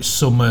now it's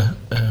summer,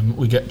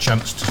 we get a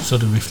chance to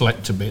sort of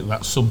reflect a bit.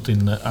 That's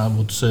something that I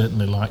would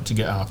certainly like to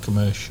get our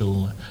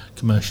commercial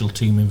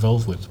team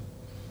involved with.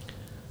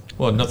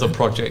 Well, another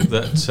project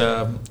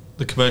that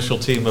the commercial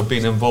team have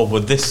been involved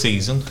with this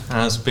season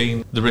has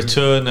been the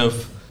return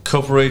of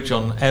coverage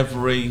on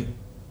every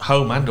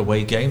home and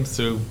away game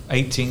through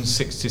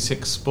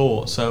 1866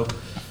 Sport. So,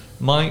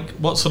 Mike,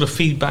 what sort of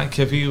feedback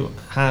have you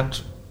had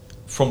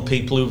from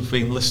people who've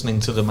been listening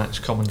to the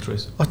match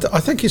commentaries? I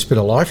think it's been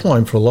a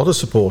lifeline for a lot of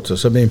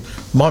supporters. I mean,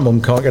 my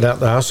mum can't get out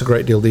the house a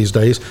great deal these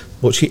days,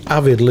 but she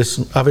avidly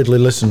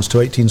listens to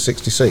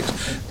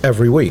 1866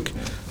 every week.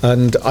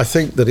 And I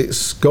think that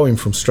it's going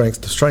from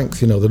strength to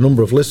strength. The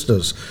number of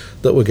listeners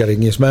that we're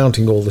getting is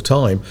mounting all the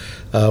time.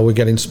 We're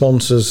getting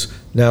sponsors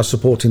now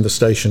supporting the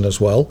station as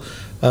well.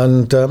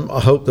 And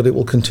I hope that it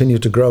will continue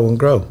to grow and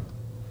grow.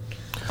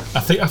 I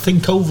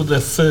think over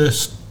the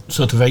first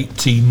sort of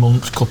 18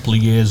 months, couple of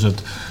years of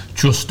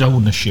trust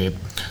ownership,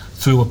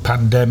 through a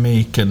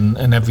pandemic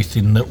and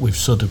everything that we've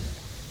sort of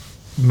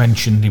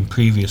mentioned in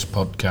previous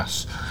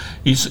podcasts,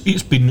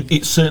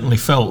 it's certainly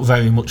felt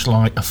very much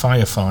like a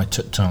firefight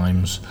at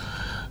times,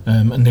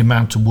 and the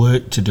amount of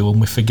work to do, and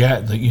we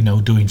forget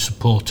that doing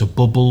supporter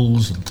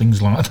bubbles and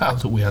things like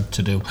that we had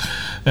to do,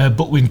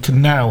 but we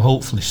can now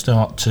hopefully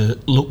start to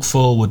look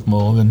forward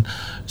more and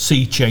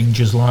see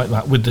changes like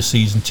that with the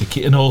season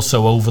ticket. And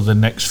also over the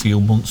next few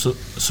months,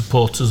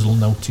 supporters will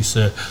notice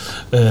a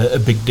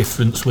big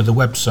difference with the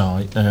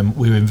website.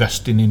 We're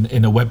investing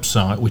in a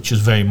website which is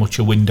very much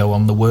a window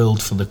on the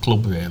world for the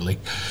club, really,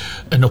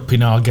 and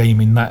upping our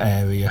game in that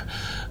area.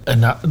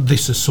 And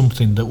this is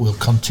something that will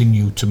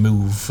continue to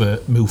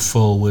move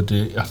forward.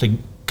 I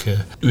think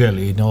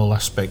really in all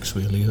aspects,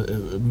 really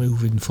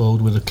moving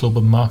forward with the club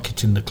and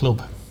marketing the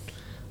club.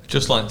 I'd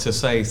just like to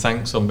say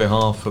thanks on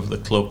behalf of the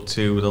club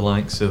to the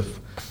likes of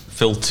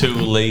Phil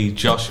Tooley,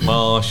 Josh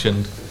Marsh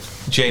and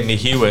Jamie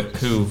Hewitt,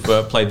 who've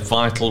played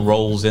vital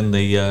roles in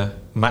the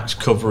match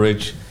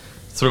coverage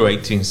through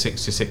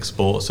 1866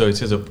 Sport, so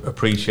it is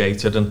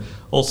appreciated. And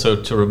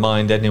also to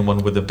remind anyone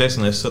with a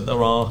business that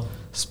there are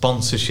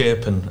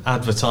sponsorship and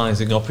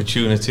advertising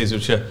opportunities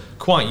which are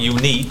quite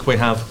unique. We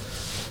have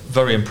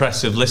very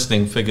impressive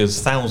listening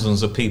figures,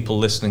 thousands of people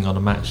listening on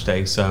a match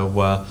day, so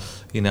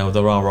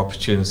there are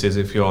opportunities.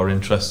 If you are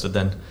interested,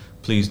 then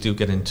please do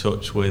get in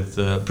touch with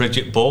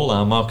Bridget Ball,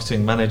 our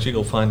marketing manager.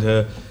 You'll find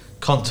her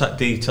contact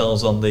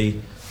details on the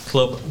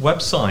club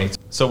website.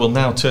 So we'll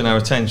now turn our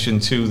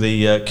attention to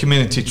the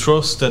Community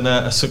Trust, and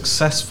a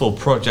successful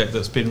project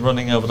that's been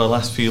running over the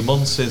last few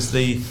months is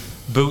the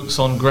Boots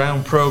on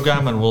Ground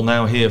programme, and we'll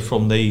now hear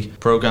from the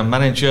programme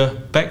manager,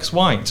 Bex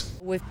White.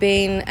 We've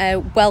been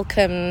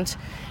welcomed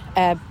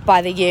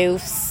by the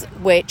youths,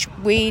 which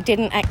we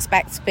didn't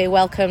expect to be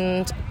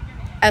welcomed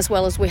as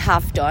well as we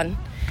have done.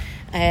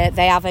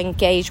 They have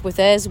engaged with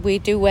us. We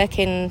do work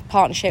in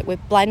partnership with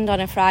Blend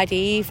on a Friday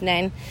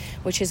evening,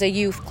 which is a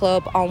youth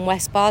club on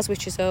West Bars,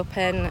 which is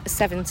open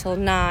 7 till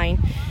 9.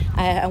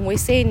 And we're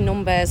seeing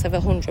numbers of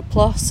 100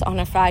 plus on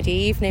a Friday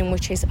evening,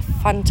 which is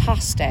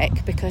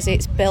fantastic because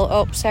it's built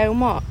up so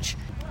much.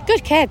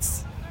 Good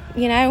kids,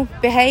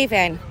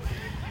 behaving,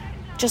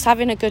 just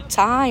having a good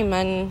time,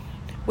 and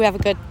we have a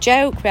good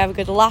joke, we have a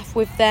good laugh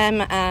with them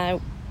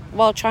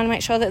while trying to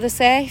make sure that they're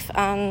safe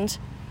and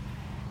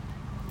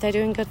they're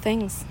doing good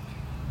things.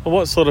 Well,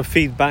 what sort of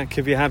feedback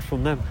have you had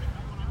from them?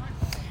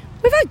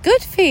 We've had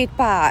good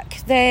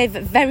feedback. They've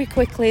very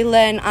quickly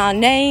learned our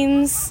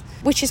names,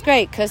 which is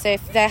great, because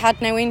if they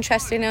had no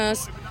interest in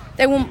us,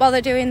 they wouldn't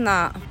bother doing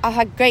that. I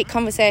had great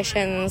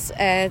conversations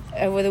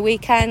over the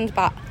weekend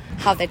about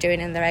how they're doing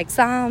in their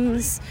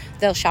exams.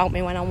 They'll shout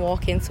me when I'm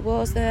walking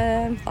towards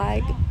them,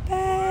 like,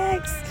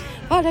 Bex,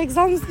 I've had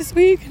exams this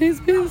week and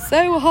it's been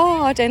so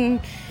hard,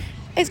 and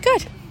it's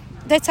good.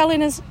 They're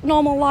telling us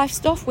normal life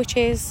stuff, which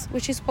is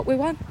what we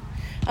want,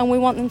 and we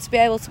want them to be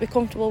able to be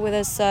comfortable with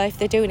us. So if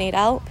they do need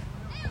help,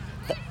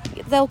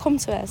 they'll come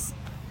to us.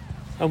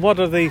 And what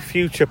are the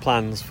future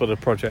plans for the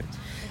project?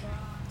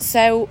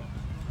 So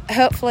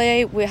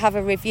hopefully we have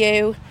a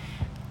review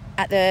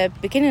at the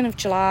beginning of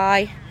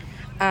July,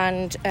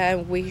 and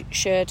we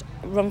should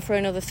run for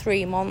another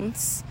 3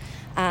 months,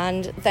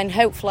 and then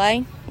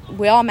hopefully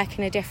we are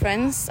making a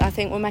difference. I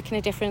think we're making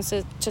a difference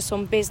to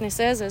some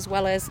businesses, as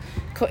well as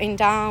cutting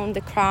down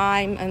the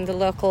crime and the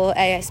local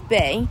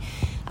ASB,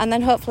 and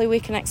then hopefully we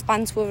can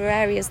expand to other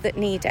areas that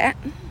need it.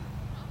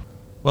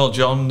 Well,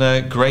 John,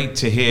 great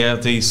to hear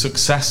the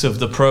success of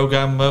the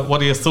programme.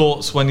 What are your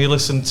thoughts when you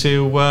listen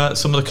to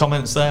some of the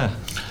comments there?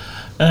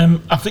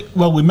 I think,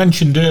 well, we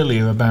mentioned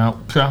earlier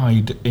about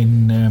pride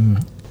in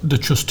the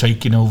trust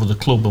taking over the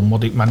club and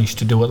what it managed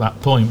to do at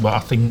that point, but I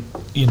think,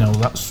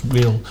 that's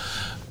real.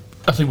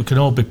 I think we can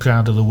all be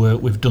proud of the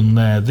work we've done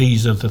there.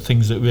 These are the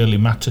things that really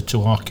matter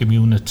to our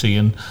community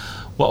and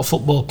what a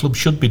football club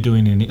should be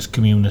doing in its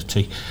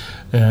community.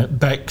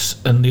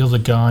 Bex and the other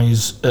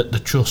guys at the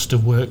trust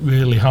have worked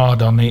really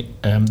hard on it.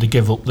 They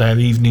give up their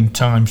evening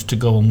times to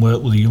go and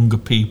work with the younger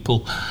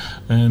people.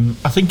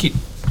 I think it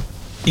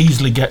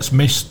easily gets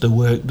missed, the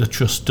work the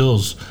trust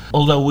does,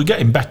 although we're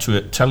getting better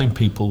at telling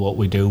people what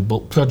we do.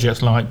 But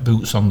projects like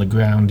Boots on the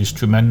Ground is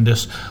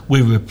tremendous.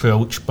 We were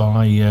approached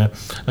by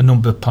a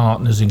number of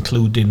partners,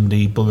 including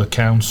the Borough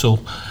Council,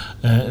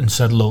 and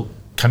said, look,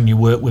 can you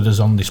work with us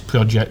on this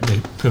project? They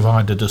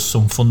provided us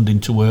some funding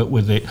to work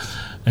with it,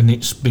 and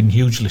it's been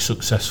hugely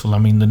successful. I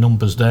mean, the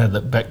numbers there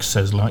that Bex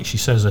says, like she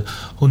says,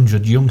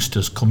 100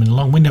 youngsters coming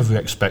along. We never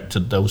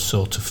expected those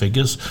sort of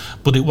figures,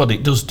 but what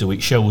it does do,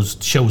 it shows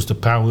the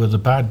power of the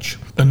badge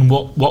and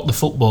what the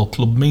football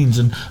club means,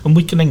 and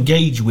we can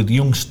engage with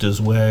youngsters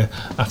where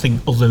I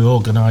think other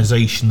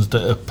organisations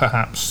that are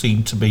perhaps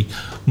seem to be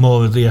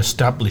more of the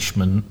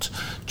establishment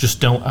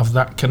just don't have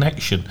that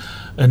connection.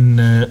 And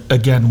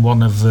again,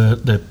 one of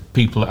the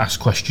people that asked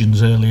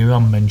questions earlier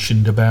on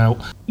mentioned about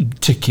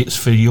tickets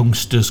for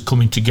youngsters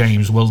coming to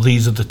games. Well,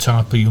 these are the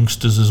type of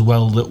youngsters as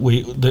well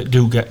that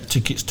do get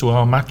tickets to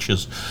our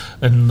matches,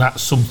 and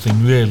that's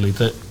something really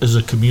that as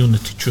a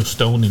community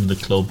trust owning the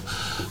club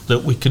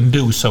that we can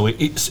do. So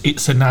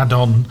it's an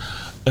add-on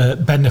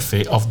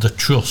benefit of the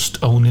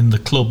trust owning the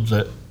club,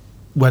 that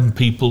when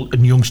people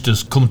and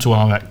youngsters come to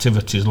our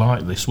activities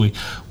like this, we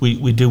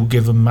do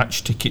give them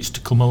match tickets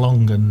to come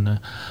along, and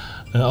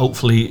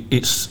hopefully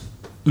it's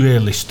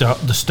really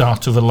the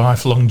start of a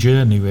lifelong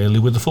journey really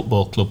with the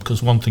football club,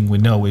 because one thing we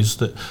know is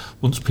that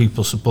once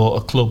people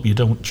support a club, you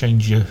don't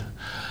change your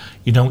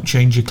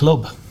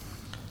club.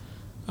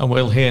 And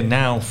we'll hear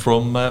now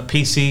from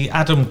PC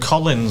Adam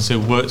Collins, who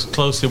works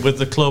closely with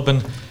the club,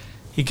 and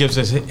he gives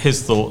us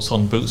his thoughts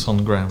on Boots on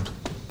the Ground.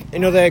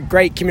 Another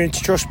great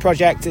community trust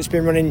project that's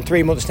been running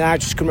 3 months now,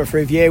 just coming for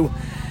review.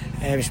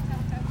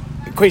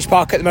 Queen's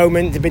Park at the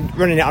moment, they've been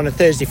running it on a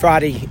Thursday,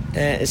 Friday,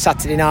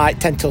 Saturday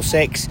night, 10 till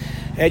 6.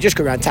 Just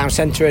go around town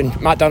centre and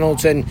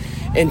McDonald's and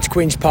into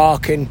Queen's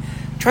Park, and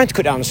trying to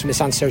cut down on some of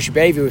this antisocial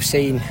behaviour we've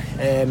seen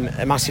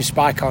a massive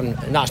spike on,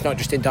 and that's not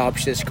just in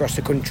Derbyshire, it's across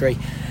the country.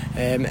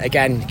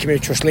 Again,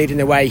 Community Trust leading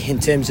the way in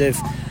terms of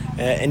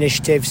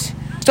initiatives.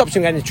 Stop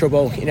them getting in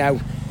trouble,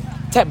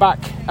 take back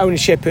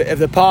ownership of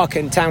the park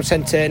and town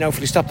centre, and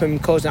hopefully stop them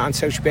causing that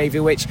antisocial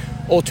behaviour, which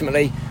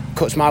ultimately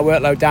cuts my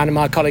workload down and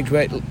my colleagues'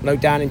 workload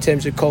down in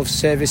terms of calls for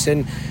service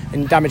and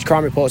damage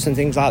crime reports and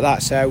things like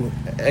that. So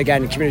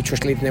again, Community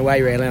Trust leading the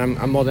way really, and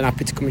I'm more than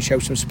happy to come and show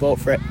some support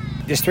for it.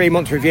 This 3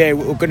 month review,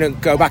 we're going to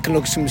go back and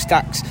look at some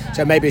stats,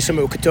 so maybe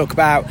something we could talk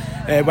about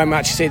when we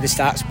actually see the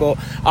stats, but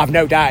I've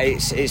no doubt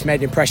it's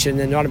made an impression,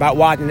 and on about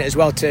widening it as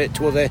well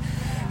to other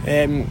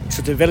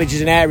sort of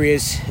villages and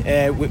areas,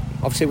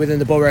 obviously within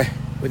the borough,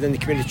 within the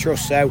Community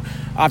Trust. So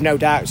I've no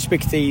doubt,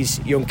 speaking to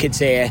these young kids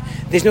here,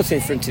 there's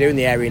nothing for them to do in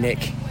the area,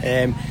 Nick.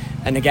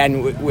 And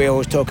again, we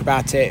always talk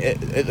about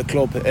it at the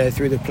club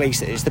through the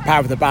police. It's the power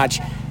of the badge,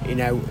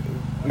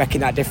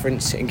 making that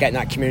difference and getting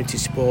that community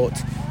support.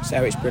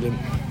 So it's brilliant.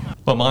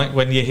 Well, Mike,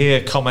 when you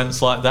hear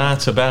comments like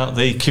that about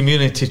the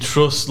Community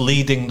Trust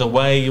leading the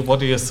way,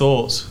 what are your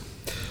thoughts?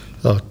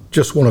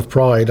 Just one of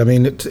pride. I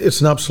mean,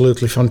 it's an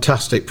absolutely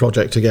fantastic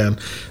project again,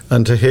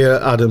 and to hear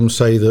Adam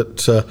say that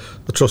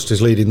the trust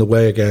is leading the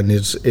way again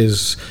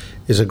is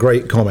a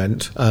great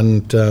comment,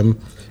 and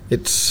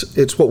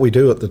it's what we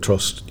do at the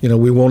trust.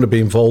 We want to be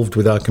involved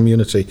with our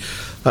community.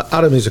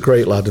 Adam is a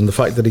great lad, and the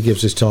fact that he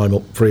gives his time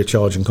up free of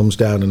charge and comes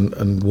down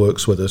and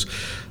works with us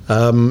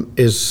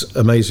is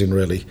amazing,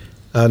 really.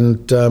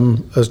 And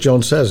as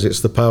John says,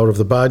 it's the power of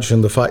the badge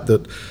and the fact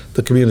that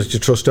the Community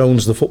Trust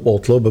owns the football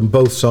club, and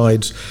both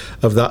sides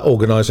of that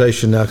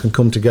organisation now can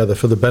come together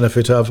for the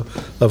benefit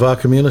of our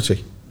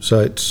community.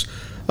 So it's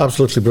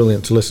absolutely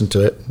brilliant to listen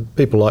to it.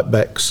 People like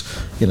Bex,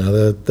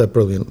 they're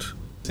brilliant.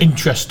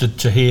 Interested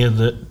to hear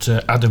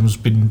that Adam's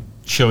been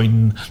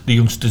showing the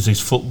youngsters his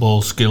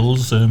football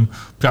skills,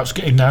 perhaps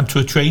getting down to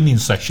a training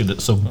session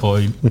at some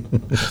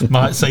point.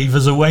 Might save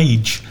us a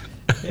wage.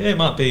 Yeah, it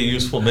might be a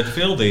useful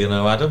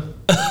midfielder, Adam.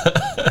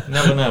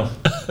 Never know.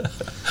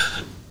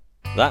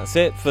 That's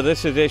it for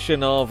this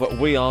edition of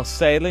We Are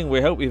Sailing.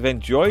 We hope you've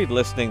enjoyed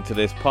listening to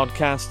this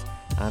podcast.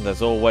 And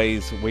as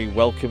always, we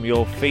welcome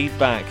your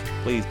feedback.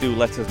 Please do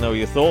let us know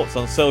your thoughts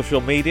on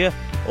social media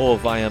or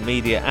via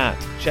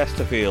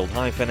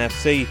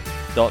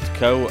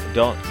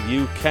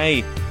media@chesterfield-fc.co.uk.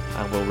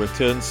 And we'll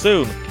return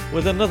soon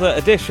with another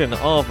edition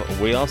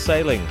of We Are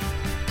Sailing.